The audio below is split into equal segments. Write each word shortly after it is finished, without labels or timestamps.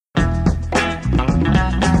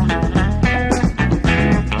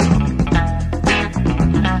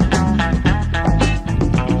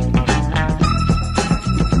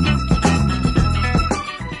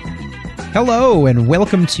Hello, and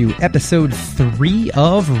welcome to episode 3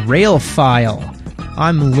 of Railfile.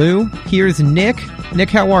 I'm Lou. Here's Nick. Nick,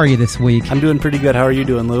 how are you this week? I'm doing pretty good. How are you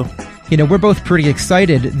doing, Lou? You know, we're both pretty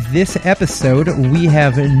excited. This episode, we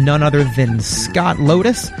have none other than Scott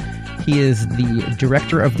Lotus. He is the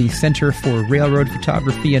director of the Center for Railroad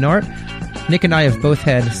Photography and Art. Nick and I have both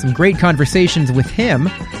had some great conversations with him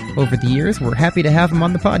over the years. We're happy to have him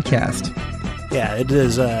on the podcast. Yeah, it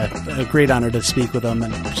is a great honor to speak with him,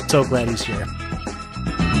 and I'm so glad he's here.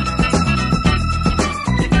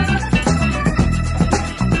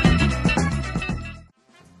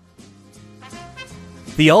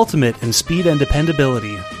 The ultimate in speed and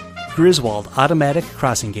dependability, Griswold Automatic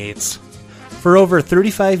Crossing Gates. For over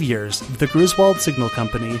 35 years, the Griswold Signal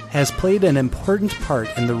Company has played an important part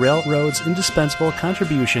in the railroad's indispensable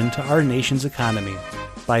contribution to our nation's economy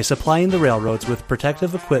by supplying the railroads with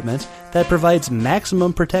protective equipment that provides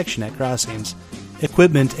maximum protection at crossings.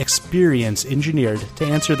 Equipment experience engineered to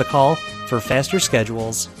answer the call for faster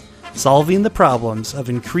schedules. Solving the problems of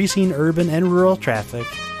increasing urban and rural traffic,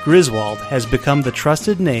 Griswold has become the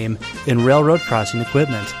trusted name in railroad crossing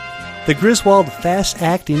equipment. The Griswold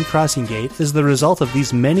fast-acting crossing gate is the result of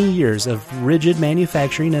these many years of rigid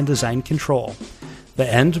manufacturing and design control. The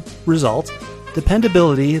end result?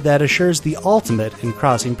 Dependability that assures the ultimate in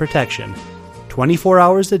crossing protection, 24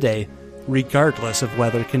 hours a day, regardless of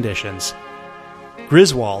weather conditions.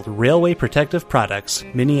 Griswold Railway Protective Products,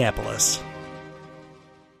 Minneapolis.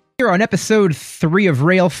 Here on episode 3 of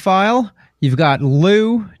Railfile, you've got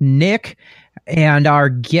Lou, Nick, and our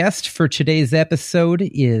guest for today's episode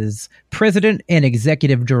is President and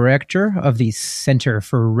Executive Director of the Center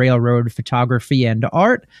for Railroad Photography and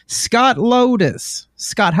Art, Scott Lotus.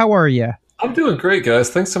 Scott, how are you? I'm doing great, guys.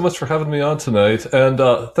 Thanks so much for having me on tonight. And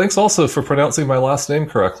thanks also for pronouncing my last name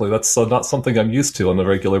correctly. That's not something I'm used to on a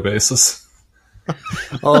regular basis.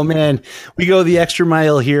 Oh, man. We go the extra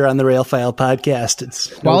mile here on the Railfile podcast.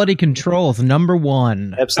 It's quality controls, number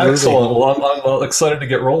one. Absolutely. Excellent. Well, I'm excited to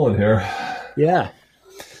get rolling here. Yeah.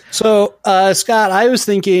 So, Scott, I was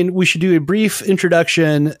thinking we should do a brief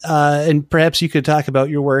introduction, and perhaps you could talk about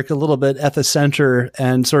your work a little bit at the center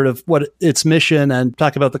and sort of what its mission, and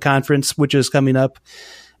talk about the conference, which is coming up.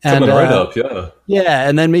 And, coming right up, yeah. Yeah,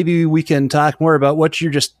 and then maybe we can talk more about what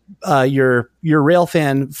you're just your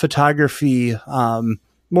railfan photography,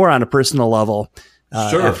 more on a personal level.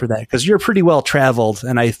 Sure. After that, because you're pretty well traveled,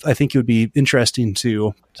 and I think it would be interesting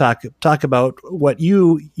to talk about what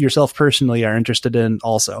you yourself personally are interested in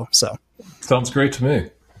also. So sounds great to me.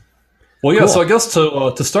 Well, yeah. Cool. So I guess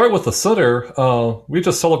to start with the center, we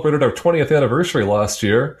just celebrated our 20th anniversary last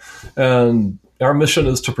year, and our mission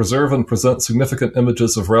is to preserve and present significant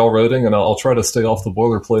images of railroading, and I'll try to stay off the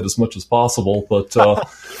boilerplate as much as possible. But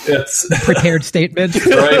it's prepared statement.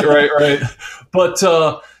 right. But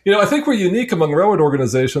I think we're unique among railroad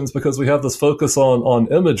organizations because we have this focus on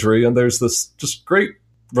imagery, and there's this just great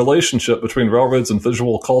relationship between railroads and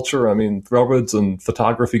visual culture. I mean, railroads and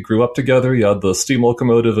photography grew up together. You had the steam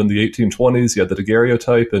locomotive in the 1820s. You had the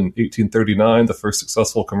daguerreotype in 1839, the first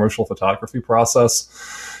successful commercial photography process.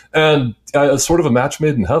 And it's sort of a match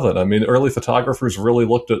made in heaven. I mean, early photographers really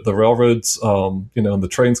looked at the railroads, and the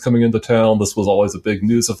trains coming into town. This was always a big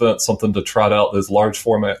news event, something to trot out those large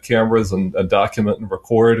format cameras and document and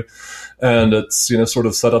record. And it's, sort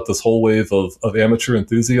of set up this whole wave of amateur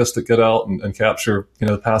enthusiasts that get out and capture,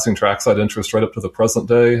 passing trackside interest right up to the present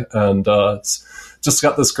day. And it's just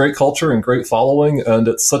got this great culture and great following. And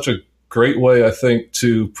it's such a great way, I think,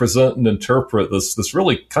 to present and interpret this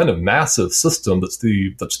really kind of massive system that's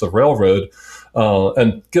the railroad,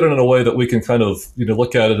 and get it in a way that we can kind of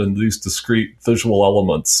look at it in these discrete visual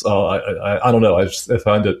elements. I don't know. I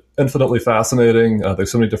find it infinitely fascinating.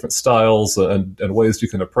 There's so many different styles and ways you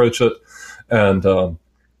can approach it, and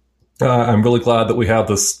I'm really glad that we have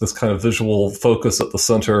this kind of visual focus at the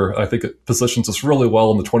center. I think it positions us really well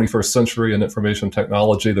in the 21st century in information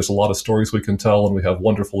technology. There's a lot of stories we can tell, and we have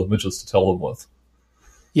wonderful images to tell them with.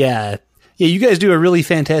 Yeah, you guys do a really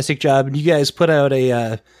fantastic job, and you guys put out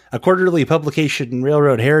a quarterly publication,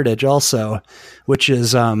 Railroad Heritage, also, which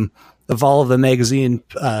is of all of the magazine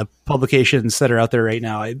publications that are out there right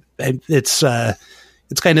now.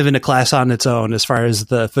 It's kind of in a class on its own as far as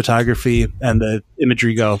the photography and the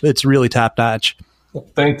imagery go. It's really top notch.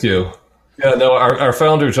 Thank you. Yeah, no, our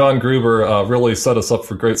founder, John Gruber, really set us up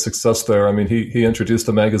for great success there. I mean, he introduced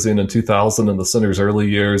the magazine in 2000 in the center's early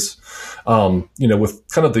years, with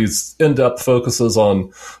kind of these in-depth focuses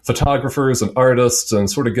on photographers and artists and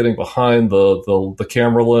sort of getting behind the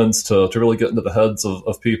camera lens to really get into the heads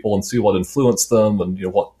of people and see what influenced them and,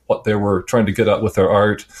 what what they were trying to get at with their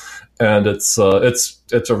art. And it's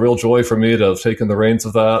a real joy for me to have taken the reins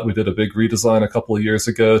of that. We did a big redesign a couple of years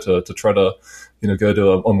ago to try to, go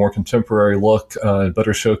to a more contemporary look and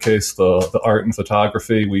better showcase the art and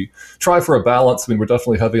photography. We try for a balance. I mean, we're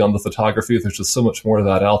definitely heavy on the photography. There's just so much more of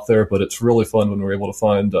that out there, but it's really fun when we're able to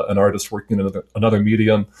find an artist working in another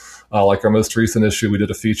medium. Like our most recent issue, we did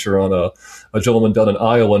a feature on a gentleman down in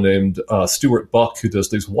Iowa named Stuart Buck, who does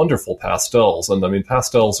these wonderful pastels. And I mean,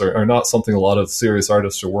 pastels are not something a lot of serious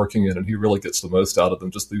artists are working in, and he really gets the most out of them.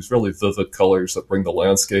 Just these really vivid colors that bring the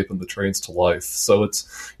landscape and the trains to life. So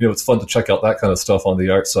it's, it's fun to check out that kind of stuff on the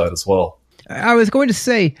art side as well. I was going to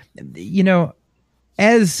say,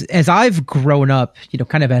 as I've grown up,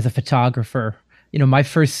 kind of as a photographer, my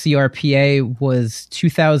first CRPA was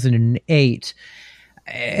 2008.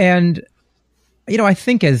 And, I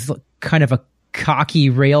think as kind of a cocky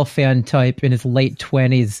rail fan type in his late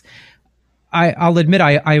 20s, I'll admit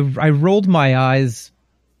I rolled my eyes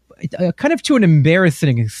kind of to an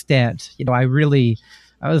embarrassing extent.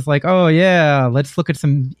 I was like, oh yeah, let's look at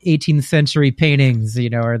some 18th century paintings,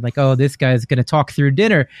 or like, oh, this guy's going to talk through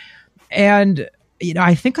dinner. And,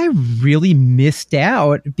 I think I really missed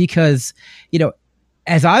out because,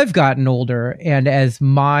 as I've gotten older and as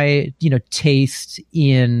my, taste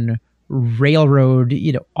in railroad,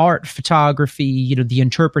 art, photography, the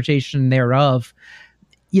interpretation thereof,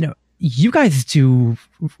 you guys do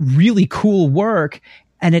really cool work,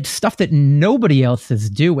 and it's stuff that nobody else is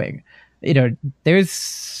doing.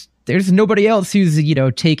 There's nobody else who's,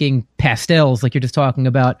 taking pastels like you're just talking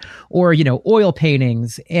about, or, oil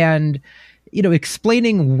paintings, and,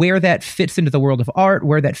 explaining where that fits into the world of art,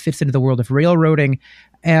 where that fits into the world of railroading.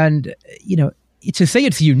 And, to say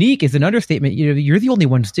it's unique is an understatement. You're the only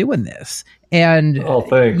ones doing this. And, oh,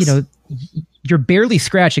 thanks. You're barely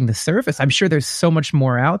scratching the surface. I'm sure there's so much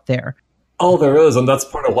more out there. Oh, there is. And that's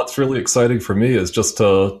part of what's really exciting for me is just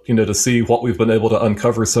to, to see what we've been able to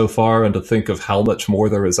uncover so far and to think of how much more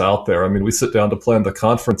there is out there. I mean, we sit down to plan the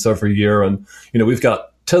conference every year and, we've got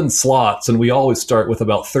 10 slots and we always start with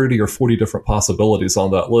about 30 or 40 different possibilities on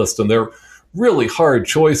that list. And they're really hard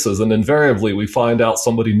choices. And invariably we find out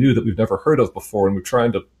somebody new that we've never heard of before. And we're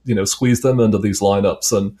trying to, squeeze them into these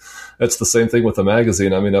lineups. And it's the same thing with the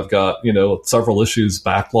magazine. I mean, I've got, several issues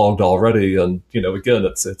backlogged already. And, again,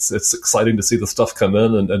 it's exciting to see the stuff come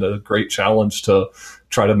in and a great challenge to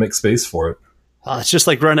try to make space for it. Oh, it's just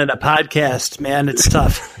like running a podcast, man. It's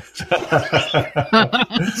tough.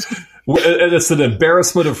 And it's an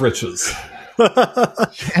embarrassment of riches.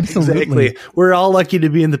 Absolutely. Exactly. We're all lucky to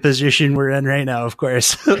be in the position we're in right now, of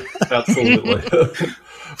course. Absolutely.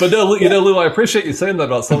 But no, Lou, I appreciate you saying that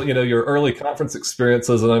about some, your early conference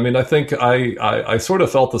experiences. And I mean, I think I sort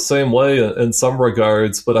of felt the same way in some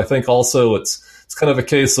regards, but I think also it's kind of a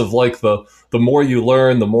case of like the more you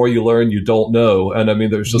learn you don't know. And I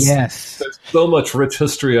mean, there's there's so much rich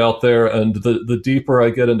history out there. And the deeper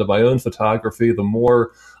I get into my own photography, the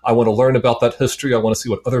more I want to learn about that history. I want to see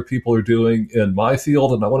what other people are doing in my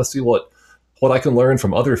field. And I want to see what I can learn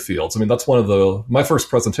from other fields. I mean, that's my first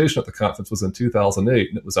presentation at the conference was in 2008.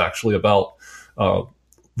 And it was actually about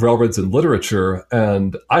railroads and literature.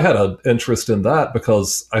 And I had an interest in that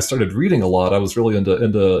because I started reading a lot. I was really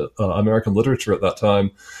into American literature at that time.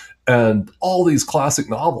 And all these classic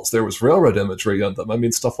novels, there was railroad imagery in them. I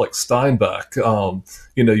mean, stuff like Steinbeck.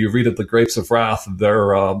 You read at The Grapes of Wrath, they're,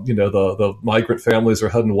 the migrant families are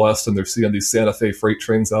heading west and they're seeing these Santa Fe freight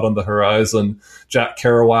trains out on the horizon. Jack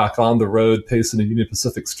Kerouac on the road pacing a Union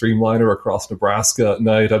Pacific streamliner across Nebraska at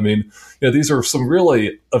night. I mean, these are some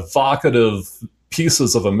really evocative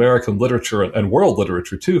pieces of American literature and world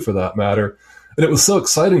literature too, for that matter. And it was so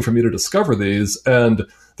exciting for me to discover these. And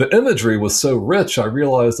the imagery was so rich, I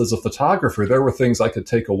realized as a photographer, there were things I could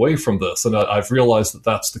take away from this. And I've realized that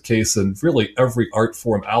that's the case in really every art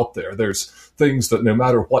form out there. There's things that no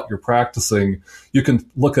matter what you're practicing, you can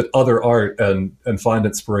look at other art and find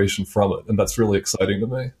inspiration from it. And that's really exciting to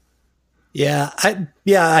me. Yeah.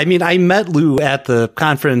 I mean, I met Lou at the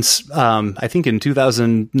conference, I think in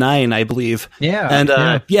 2009, I believe. Yeah.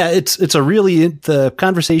 And, it's a really, the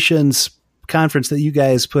conference that you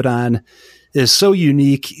guys put on is so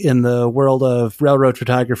unique in the world of railroad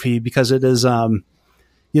photography because it is,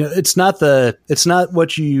 it's not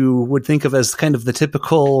what you would think of as kind of the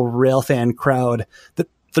typical rail fan crowd.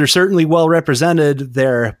 They're certainly well represented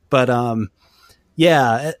there, but,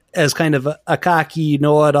 as kind of a cocky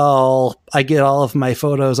know-it-all, I get all of my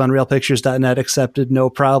photos on railpictures.net accepted, no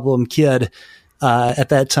problem kid. At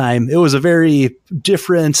that time, it was a very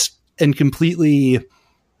different and completely,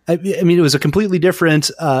 it was a completely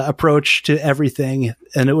different approach to everything.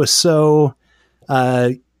 And it was so,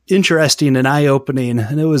 it interesting and eye-opening,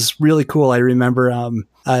 and it was really cool. I remember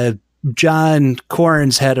John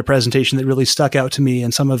Corns had a presentation that really stuck out to me,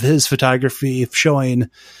 and some of his photography showing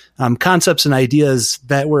concepts and ideas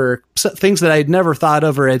that were things that I'd never thought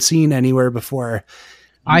of or had seen anywhere before.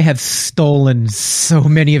 I have stolen so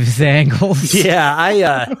many of his angles. Yeah, he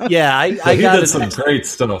did some great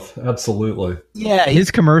stuff. Absolutely. Yeah,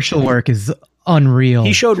 his commercial work is unreal.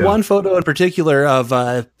 He showed one photo in particular of,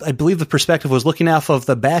 I believe the perspective was looking off of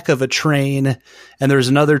the back of a train, and there was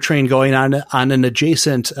another train going on an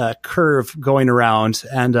adjacent curve going around,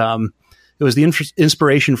 and it was the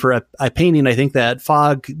inspiration for a painting I think that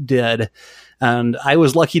Fogg did, and I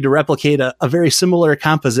was lucky to replicate a very similar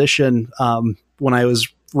composition when I was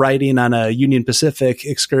riding on a Union Pacific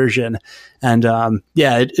excursion, and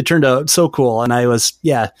it turned out so cool, and I was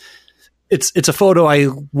It's a photo I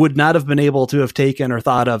would not have been able to have taken or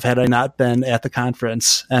thought of had I not been at the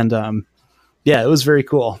conference. And it was very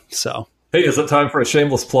cool. So, hey, is it time for a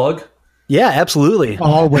shameless plug? Yeah, absolutely.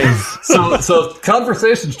 Always. So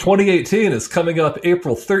Conversations 2018 is coming up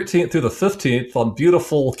April 13th through the 15th on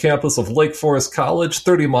beautiful campus of Lake Forest College,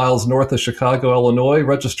 30 miles north of Chicago, Illinois.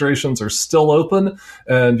 Registrations are still open,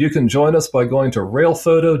 and you can join us by going to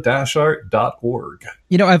railphoto-art.org.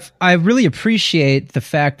 I really appreciate the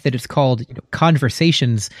fact that it's called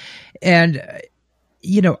Conversations, and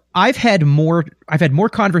I've had more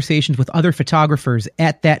conversations with other photographers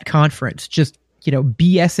at that conference, just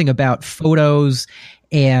BSing about photos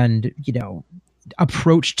and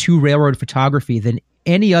approach to railroad photography than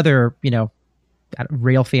any other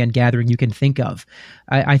rail fan gathering you can think of.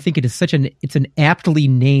 I think it is it's an aptly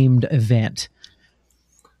named event.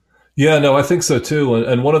 Yeah, no, I think so too.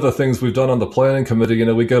 And one of the things we've done on the planning committee,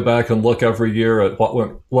 we go back and look every year at what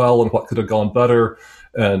went well and what could have gone better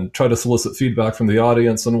and try to solicit feedback from the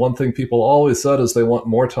audience. And one thing people always said is they want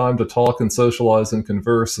more time to talk and socialize and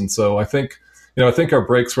converse. And so I think our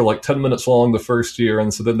breaks were like 10 minutes long the first year.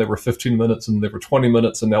 And so then they were 15 minutes and they were 20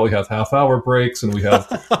 minutes. And now we have half-hour breaks, and we have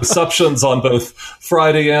receptions on both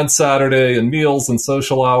Friday and Saturday, and meals and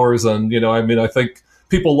social hours. And, I think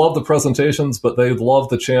people love the presentations, but they love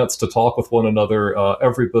the chance to talk with one another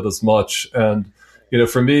every bit as much. And,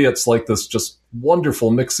 for me, it's like this just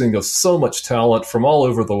wonderful mixing of so much talent from all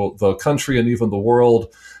over the country and even the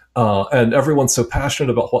world. And everyone's so passionate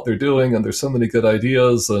about what they're doing, and there's so many good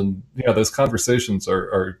ideas, and those conversations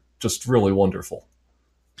are just really wonderful.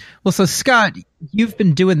 Well, so Scott, you've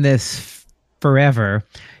been doing this forever.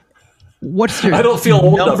 I don't feel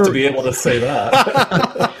old enough to be able to say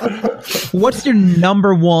that. What's your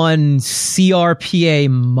number one CRPA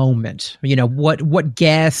moment? What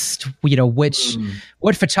guest,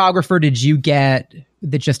 what photographer did you get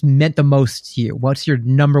that just meant the most to you? What's your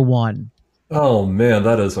number one? Oh man,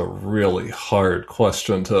 that is a really hard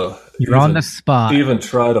question to on the spot. Even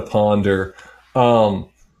try to ponder.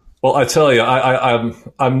 Well, I tell you,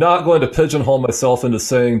 I'm not going to pigeonhole myself into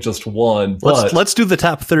saying just one. But let's do the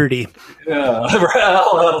top 30. Yeah, I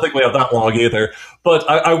don't think we have that long either. But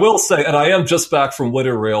I will say, and I am just back from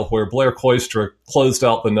Winter Rail, where Blair Koistra closed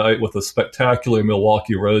out the night with a spectacular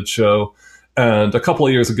Milwaukee Road show. And a couple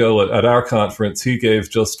of years ago at our conference, he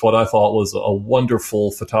gave just what I thought was a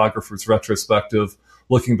wonderful photographer's retrospective,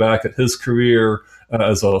 looking back at his career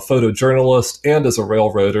as a photojournalist and as a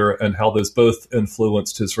railroader, and how those both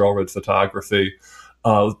influenced his railroad photography.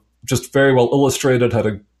 Just very well illustrated, had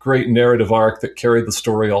a great narrative arc that carried the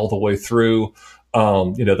story all the way through.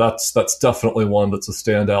 That's definitely one that's a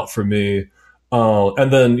standout for me.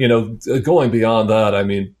 And then, going beyond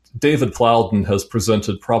that, David Plowden has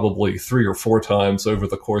presented probably 3 or 4 times over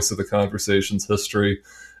the course of the Conversation's history.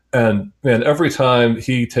 And man, every time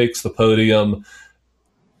he takes the podium,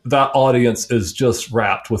 that audience is just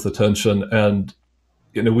wrapped with attention. And,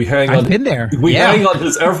 we hang on. I've been there. We hang on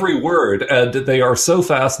his every word, and they are so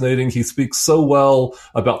fascinating. He speaks so well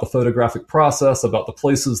about the photographic process, about the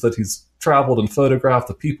places that he's traveled and photographed,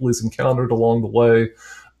 the people he's encountered along the way.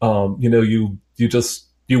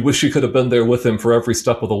 You wish you could have been there with him for every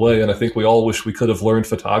step of the way. And I think we all wish we could have learned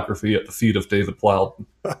photography at the feet of David Plowden.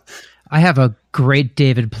 I have a great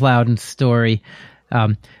David Plowden story.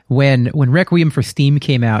 When Requiem for Steam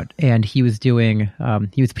came out, and he was doing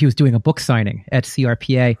he was doing a book signing at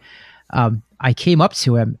CRPA, I came up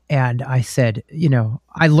to him and I said,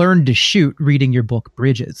 I learned to shoot reading your book,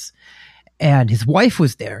 Bridges. And his wife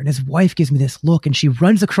was there, and his wife gives me this look, and she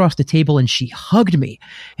runs across the table and she hugged me.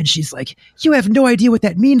 And she's like, you have no idea what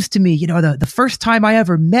that means to me. The first time I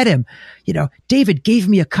ever met him, David gave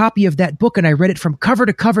me a copy of that book, and I read it from cover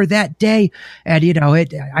to cover that day. And,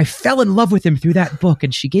 I fell in love with him through that book.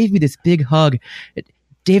 And she gave me this big hug.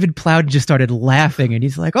 David Plowden just started laughing, and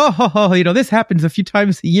he's like, "Oh, this happens a few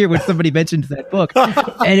times a year when somebody mentions that book."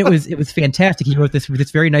 And it was fantastic. He wrote this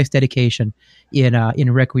very nice dedication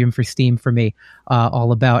in Requiem for Steam for me,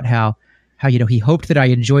 all about how he hoped that I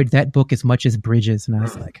enjoyed that book as much as Bridges, and I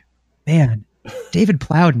was like, man, David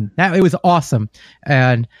Plowden, it was awesome,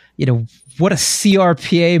 and what a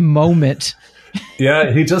CRPA moment.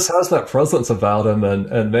 Yeah, he just has that presence about him,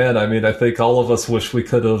 and man, I mean, I think all of us wish we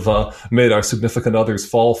could have made our significant others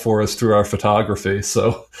fall for us through our photography.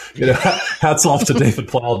 So, hats off to David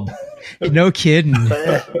Plowden. No kidding.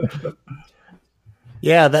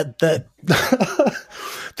 Yeah, that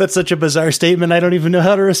that's such a bizarre statement. I don't even know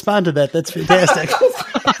how to respond to that. That's fantastic.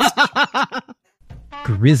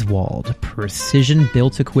 Griswold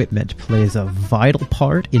precision-built equipment plays a vital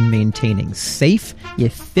part in maintaining safe,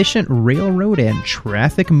 efficient railroad and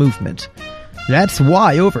traffic movement. That's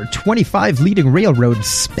why over 25 leading railroads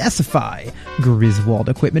specify Griswold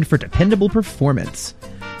equipment for dependable performance.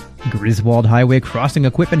 Griswold highway crossing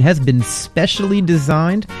equipment has been specially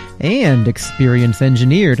designed and experience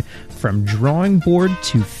engineered from drawing board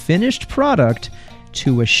to finished product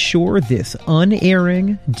to assure this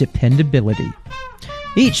unerring dependability.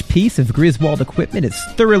 Each piece of Griswold equipment is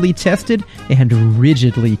thoroughly tested and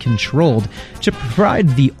rigidly controlled to provide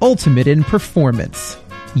the ultimate in performance,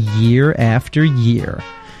 year after year.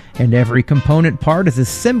 And every component part is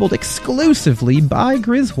assembled exclusively by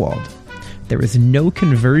Griswold. There is no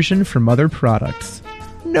conversion from other products.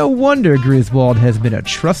 No wonder Griswold has been a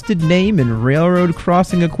trusted name in railroad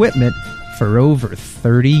crossing equipment for over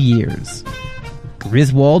 30 years.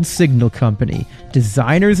 Griswold Signal Company,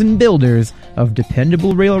 designers and builders of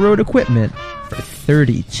dependable railroad equipment for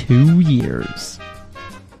 32 years.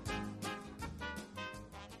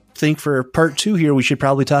 I think for part 2 here, we should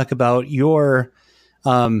probably talk about your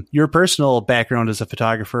personal background as a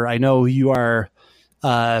photographer. I know you are,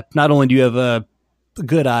 not only do you have a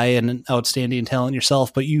good eye and an outstanding talent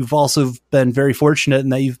yourself, but you've also been very fortunate in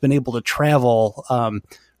that you've been able to travel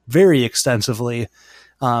very extensively.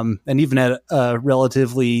 And even at a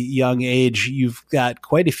relatively young age, you've got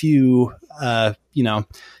quite a few,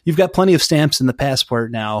 you've got plenty of stamps in the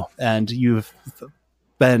passport now, and you've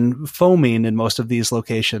been foaming in most of these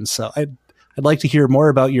locations. So I'd like to hear more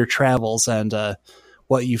about your travels and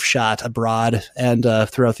what you've shot abroad and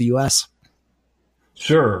throughout the U.S.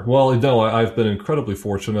 Sure. Well, I've been incredibly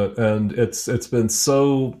fortunate, and it's been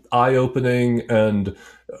so eye-opening and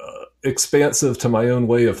expansive to my own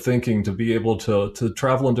way of thinking to be able to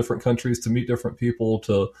travel in different countries, to meet different people,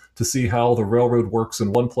 to see how the railroad works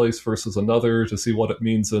in one place versus another, to see what it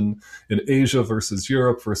means in Asia versus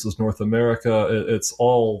Europe versus North America. It's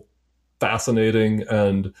all fascinating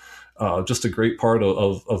and just a great part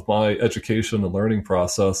of my education and learning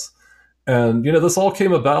process. And, this all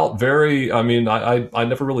came about I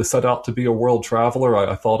never really set out to be a world traveler.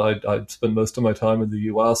 I thought I'd spend most of my time in the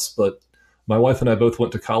U.S., but my wife and I both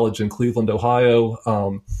went to college in Cleveland,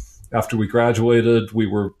 Ohio. After we graduated, we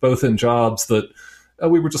were both in jobs that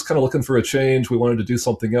we were just kind of looking for a change. We wanted to do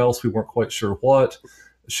something else. We weren't quite sure what.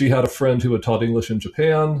 She had a friend who had taught English in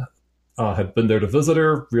Japan, had been there to visit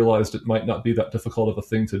her, realized it might not be that difficult of a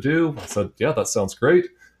thing to do. I said, yeah, that sounds great.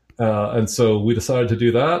 And so we decided to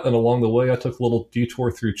do that. And along the way, I took a little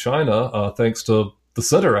detour through China, thanks to the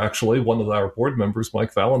center, actually. One of our board members,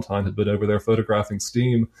 Mike Valentine, had been over there photographing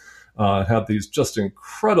steam. Had these just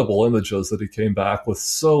incredible images that he came back with,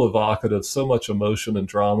 so evocative, so much emotion and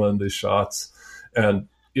drama in these shots. And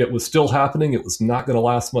it was still happening. It was not going to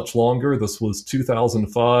last much longer. This was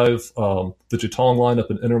 2005. The Jitong line up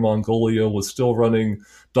in Inner Mongolia was still running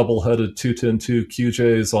double-headed 210-2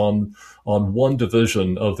 QJs on one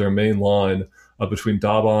division of their main line between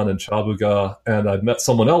Daban and Chabuga. And I'd met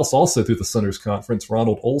someone else also through the Center's conference,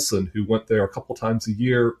 Ronald Olson, who went there a couple times a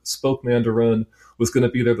year, spoke Mandarin, was going to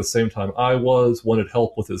be there the same time I was, wanted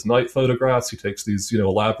help with his night photographs. He takes these,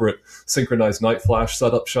 elaborate synchronized night flash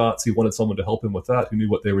setup shots. He wanted someone to help him with that, who knew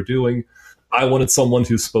what they were doing. I wanted someone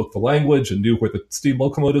who spoke the language and knew where the steam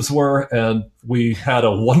locomotives were, and we had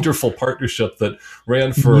a wonderful partnership that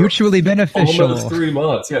ran for mutually beneficial almost 3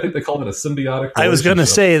 months. Yeah, I think they called it a symbiotic relationship. I was going to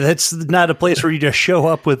say, that's not a place where you just show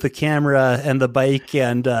up with the camera and the bike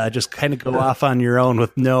and just kind of go off on your own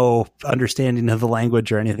with no understanding of the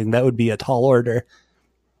language or anything. That would be a tall order.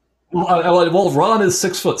 Well, Ron is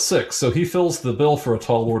 6'6", so he fills the bill for a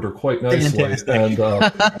tall order quite nicely, and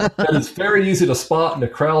it's very easy to spot in a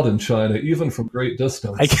crowd in China, even from great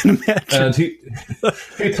distance. I can imagine. And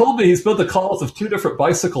he told me he's been the cause of 2 different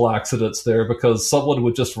bicycle accidents there because someone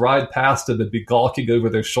would just ride past him and be gawking over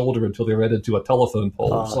their shoulder until they ran into a telephone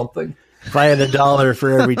pole or something. If I had $1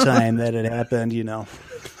 for every time that had happened,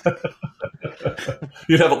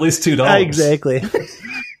 You'd have at least $2. Exactly.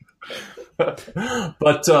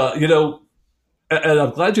 But, and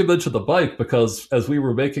I'm glad you mentioned the bike, because as we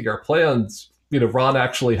were making our plans, Ron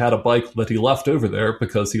actually had a bike that he left over there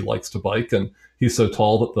because he likes to bike, and he's so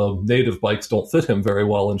tall that the native bikes don't fit him very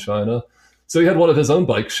well in China. So he had one of his own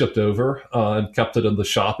bikes shipped over and kept it in the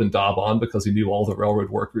shop in Darbon because he knew all the railroad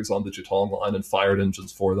workers on the Jitong line and fired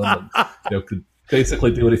engines for them, and could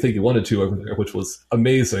basically do anything he wanted to over there, which was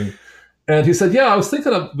amazing. And he said, I was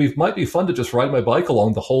thinking it might be fun to just ride my bike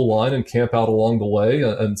along the whole line and camp out along the way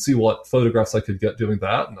and see what photographs I could get doing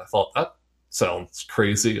that. And I thought, that sounds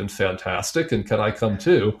crazy and fantastic, and can I come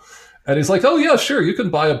too? And he's like, oh yeah, sure, you can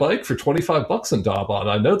buy a bike for $25 in Darbon.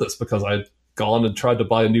 I know this because I'd gone and tried to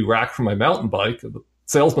buy a new rack for my mountain bike. The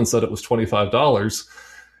salesman said it was $25.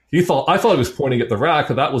 I thought he was pointing at the rack,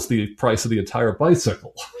 and that was the price of the entire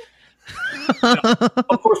bicycle.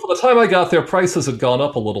 Of course, by the time I got there, prices had gone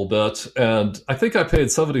up a little bit, and I think I paid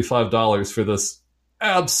 $75 for this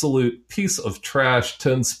absolute piece of trash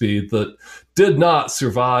 10-speed that did not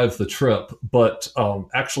survive the trip, but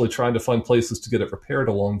actually trying to find places to get it repaired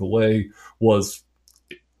along the way was,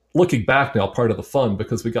 looking back now, part of the fun,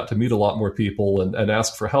 because we got to meet a lot more people and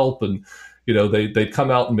ask for help, and they'd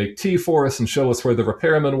come out and make tea for us and show us where the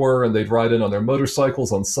repairmen were, and they'd ride in on their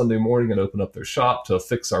motorcycles on Sunday morning and open up their shop to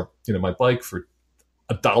fix my bike for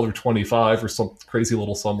 $1.25 or some crazy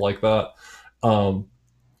little sum like that.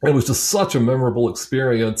 It was just such a memorable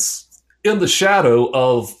experience in the shadow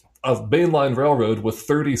of mainline railroad with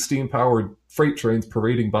 30 steam-powered freight trains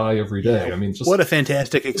parading by every day. Yeah. I mean, just what a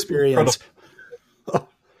fantastic experience.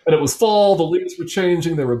 And it was fall, the leaves were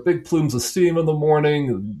changing, there were big plumes of steam in the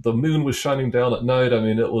morning, the moon was shining down at night. I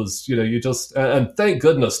mean, it was, and thank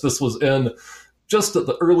goodness this was in just at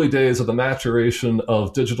the early days of the maturation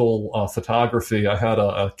of digital photography. I had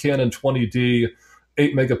a Canon 20D,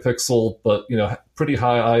 8 megapixel, but, pretty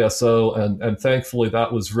high ISO. And thankfully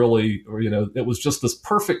that was really, it was just this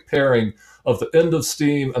perfect pairing of the end of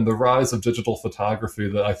steam and the rise of digital photography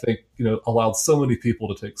that I think, allowed so many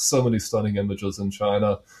people to take so many stunning images in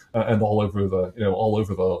China and all over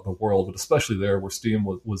the world, but especially there where steam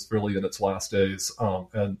was really in its last days.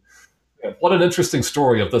 And what an interesting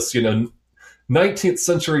story of this, 19th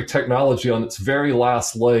century technology on its very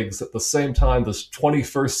last legs at the same time this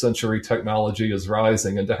 21st century technology is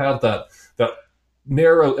rising, and to have that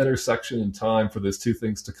narrow intersection in time for those two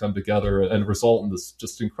things to come together and result in this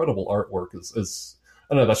just incredible artwork is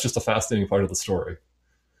I don't know, that's just a fascinating part of the story.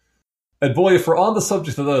 And boy, if we're on the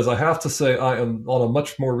subject of those, I have to say, I am, on a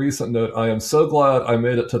much more recent note, I am so glad I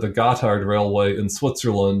made it to the Gotthard Railway in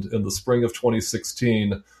Switzerland in the spring of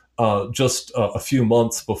 2016, just a few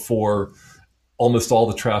months before almost all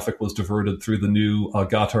the traffic was diverted through the new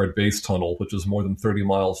Gotthard Base Tunnel, which is more than 30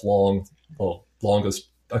 miles long, the longest,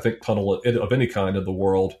 I think, tunnel of any kind in the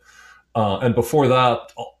world. And before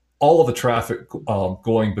that, all of the traffic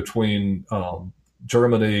going between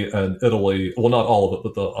Germany and Italy, well, not all of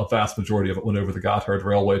it, but a vast majority of it went over the Gotthard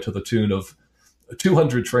Railway to the tune of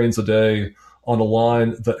 200 trains a day on a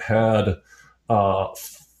line that had,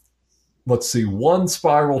 one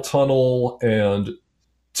spiral tunnel and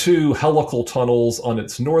 2 helical tunnels on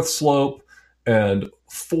its north slope and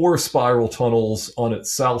 4 spiral tunnels on its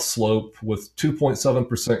south slope with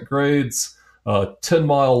 2.7% grades, a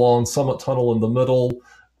 10-mile-long summit tunnel in the middle,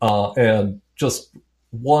 and just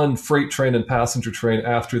one freight train and passenger train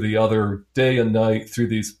after the other, day and night, through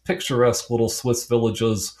these picturesque little Swiss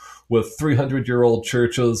villages with 300-year-old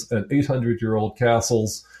churches and 800-year-old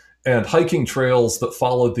castles, and hiking trails that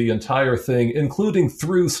followed the entire thing, including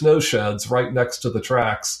through snow sheds right next to the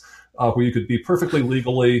tracks, where you could be perfectly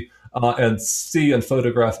legally and see and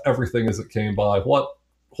photograph everything as it came by. What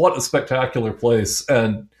a spectacular place.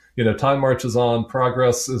 And, time marches on,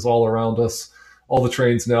 progress is all around us. All the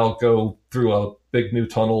trains now go through a big new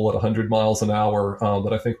tunnel at 100 miles an hour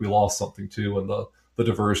that I think we lost something to in the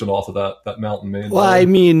diversion off of that mountain main line. Well, I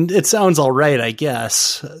mean, it sounds all right, I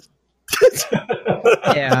guess.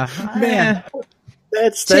 Yeah, man,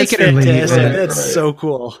 that's Take it or leave it. fantastic. That's so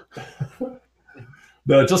cool.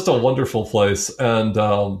 No, just a wonderful place, and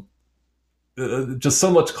just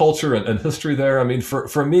so much culture and history there. I mean,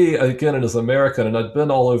 for me, again, and as an American, and I'd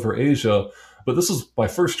been all over Asia, but this was my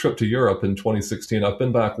first trip to Europe in 2016. I've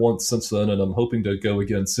been back once since then, and I'm hoping to go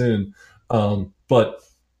again soon. But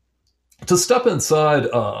to step inside,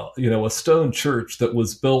 a stone church that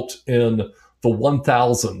was built in the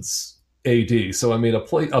 1000s AD. So, I mean,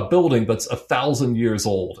 a building that's 1,000 years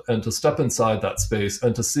old, and to step inside that space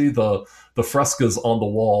and to see the frescoes on the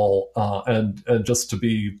wall and just to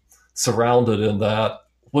be surrounded in that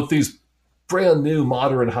with these brand new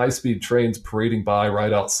modern high-speed trains parading by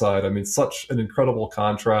right outside. I mean, such an incredible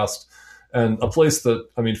contrast, and a place that,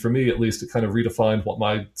 I mean, for me at least, it kind of redefined what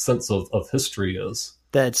my sense of history is.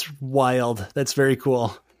 That's wild. That's very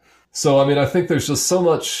cool. So, I mean, I think there's so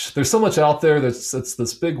much out there. It's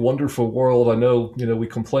this big, wonderful world. I know, we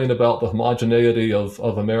complain about the homogeneity of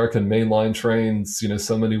American mainline trains,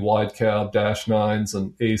 so many wide cab Dash 9s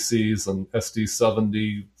and ACs and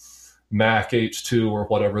SD70, MAC H2, or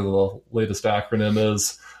whatever the latest acronym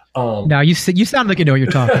is. Now you sound like you know what you're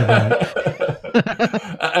talking about.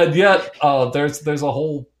 And yet, there's a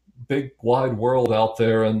whole big wide world out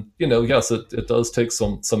there. And, yes, it does take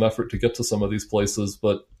some effort to get to some of these places,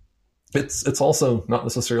 but it's also not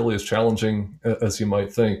necessarily as challenging as you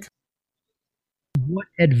might think. What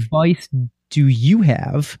advice do you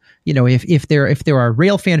have? If there are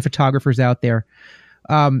railfan photographers out there,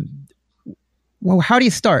 well, how do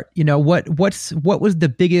you start? What was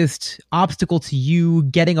the biggest obstacle to you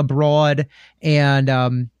getting abroad,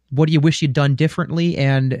 and what do you wish you'd done differently?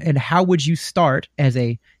 And how would you start as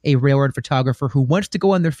a railroad photographer who wants to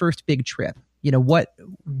go on their first big trip?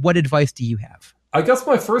 What advice do you have? I guess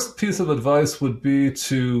my first piece of advice would be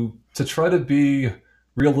to try to be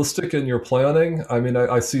realistic in your planning. I mean,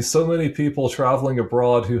 I see so many people traveling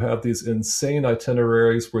abroad who have these insane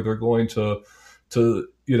itineraries where they're going to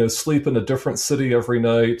sleep in a different city every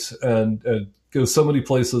night and go so many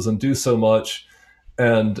places and do so much.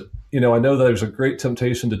 And, I know there's a great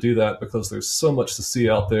temptation to do that because there's so much to see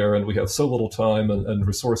out there and we have so little time and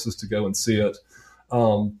resources to go and see it.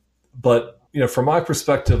 But from my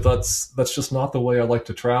perspective, that's just not the way I like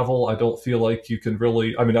to travel. I don't feel like you can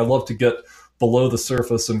really, I love to get below the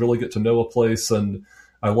surface and really get to know a place. And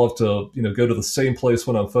I love to, go to the same place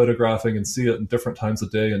when I'm photographing and see it in different times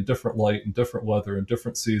of day and different light and different weather and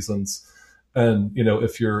different seasons. And,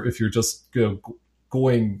 if you're just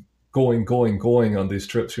going on these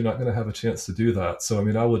trips, you're not going to have a chance to do that. So,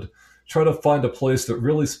 I would try to find a place that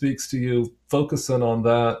really speaks to you, focus in on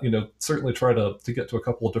that, certainly try to get to a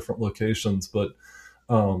couple of different locations, but,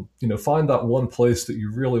 find that one place that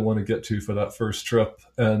you really want to get to for that first trip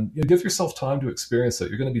and give yourself time to experience it.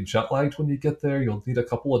 You're going to be jet lagged when you get there. You'll need a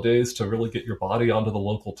couple of days to really get your body onto the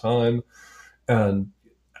local time. And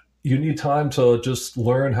you need time to just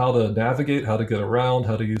learn how to navigate, how to get around,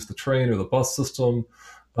 how to use the train or the bus system.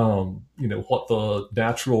 What the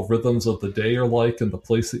natural rhythms of the day are like in the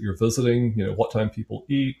place that you're visiting, what time people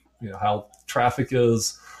eat, how traffic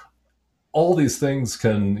is. All these things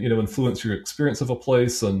can, influence your experience of a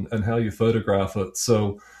place and how you photograph it.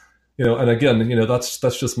 So, and again, that's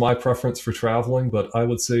just my preference for traveling. But I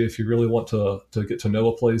would say if you really want to get to know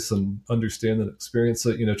a place and understand and experience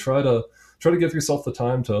it, try to give yourself the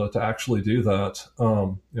time to actually do that.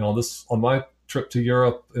 On my trip to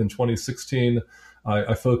Europe in 2016,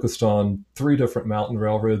 I focused on 3 different mountain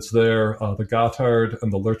railroads there, the Gotthard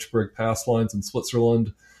and the Lurchburg Pass lines in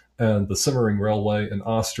Switzerland and the Simmering Railway in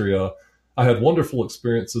Austria. I had wonderful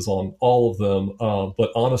experiences on all of them,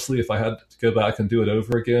 but honestly, if I had to go back and do it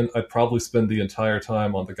over again, I'd probably spend the entire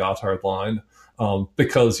time on the Gotthard line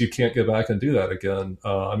because you can't go back and do that again.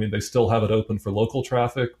 They still have it open for local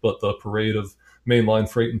traffic, but the parade of mainline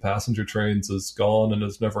freight and passenger trains is gone and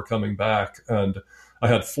is never coming back. And I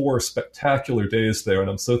had 4 spectacular days there, and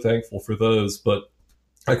I'm so thankful for those. But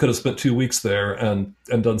I could have spent 2 weeks there and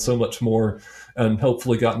done so much more and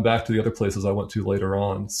hopefully gotten back to the other places I went to later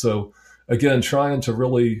on. So again, trying to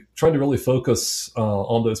really focus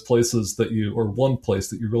on those places or one place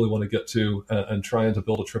that you really want to get to and trying to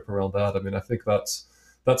build a trip around that. I think that's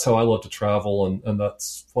how I love to travel. And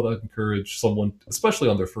that's what I'd encourage someone, especially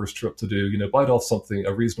on their first trip, to do. Bite off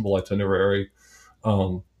a reasonable itinerary.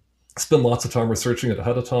 Spend lots of time researching it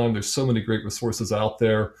ahead of time. There's so many great resources out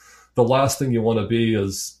there. The last thing you want to be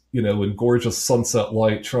is, in gorgeous sunset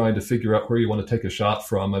light, trying to figure out where you want to take a shot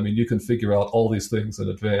from. You can figure out all these things in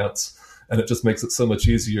advance, and it just makes it so much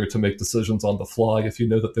easier to make decisions on the fly. If you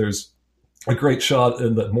know that there's a great shot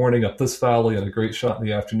in the morning up this valley and a great shot in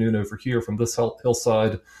the afternoon over here from this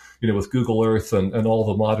hillside, with Google Earth and all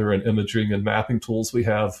the modern imaging and mapping tools we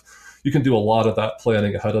have, you can do a lot of that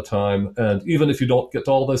planning ahead of time. And even if you don't get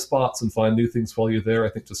to all those spots and find new things while you're there, I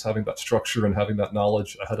think just having that structure and having that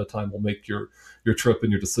knowledge ahead of time will make your trip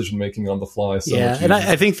and your decision making on the fly so much easier. And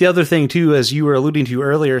I think the other thing too, as you were alluding to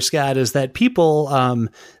earlier, Scott, is that people,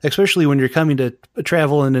 especially when you're coming to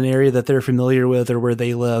travel in an area that they're familiar with or where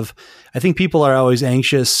they live, I think people are always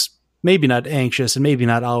anxious, maybe not anxious and maybe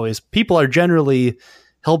not always. People are generally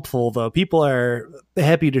helpful, though. People are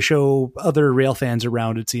happy to show other rail fans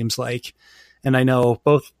around, it seems like. And I know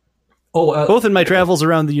both Both in my travels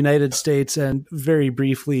around the United States and very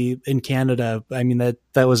briefly in Canada. I mean,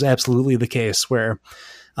 that was absolutely the case where,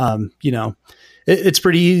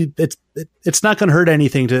 it's not going to hurt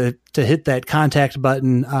anything to hit that contact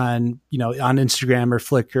button on Instagram or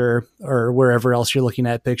Flickr or wherever else you're looking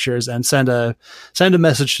at pictures and send a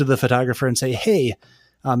message to the photographer and say, hey,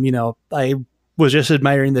 I was just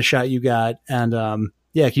admiring the shot you got. And, can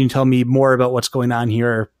you tell me more about what's going on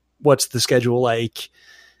here? What's the schedule like?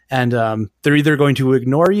 And they're either going to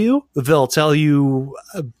ignore you, they'll tell you,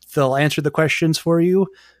 they'll answer the questions for you,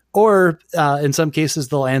 or in some cases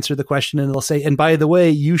they'll answer the question and they'll say, and by the way,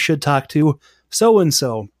 you should talk to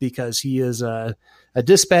so-and-so because he is a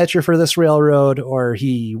dispatcher for this railroad or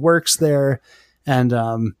he works there. And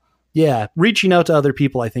reaching out to other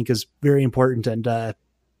people I think is very important. And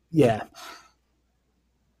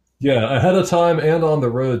Yeah, ahead of time and on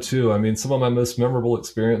the road too. I mean, some of my most memorable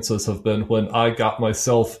experiences have been when I got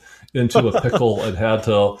myself into a pickle and had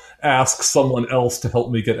to ask someone else to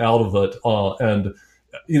help me get out of it. And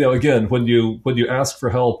again, when you ask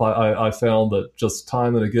for help, I found that just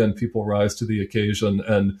time and again, people rise to the occasion.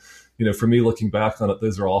 And for me, looking back on it,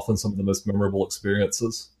 those are often some of the most memorable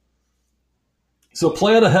experiences. So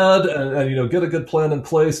plan ahead and get a good plan in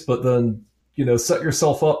place, but then set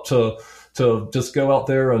yourself up to just go out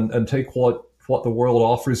there and take what the world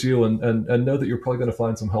offers you and know that you're probably going to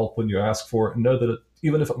find some help when you ask for it, and know that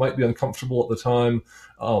even if it might be uncomfortable at the time,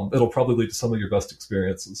 it'll probably lead to some of your best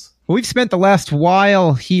experiences. We've spent the last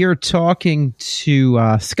while here talking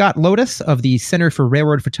to Scott Lotus of the Center for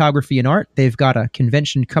Railroad Photography and Art. They've got a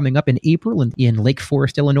convention coming up in April in Lake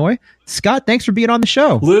Forest, Illinois. Scott, thanks for being on the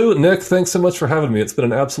show. Lou, Nick, thanks so much for having me. It's been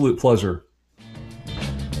an absolute pleasure.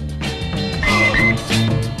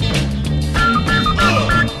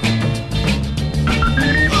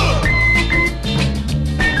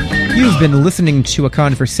 You've been listening to a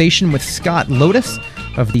conversation with Scott Lotus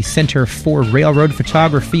of the Center for Railroad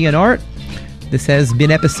Photography and Art. This has been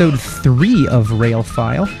episode 3 of Rail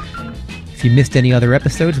File. If you missed any other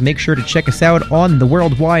episodes, make sure to check us out on the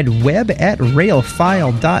World Wide Web at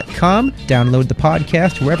railfile.com. Download the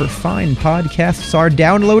podcast wherever fine podcasts are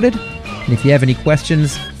downloaded. And if you have any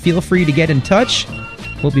questions, feel free to get in touch.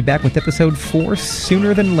 We'll be back with episode 4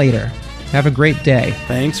 sooner than later. Have a great day.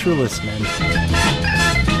 Thanks for listening.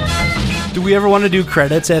 Do we ever want to do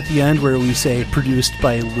credits at the end where we say produced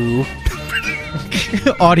by Lou?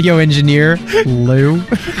 Audio engineer, Lou.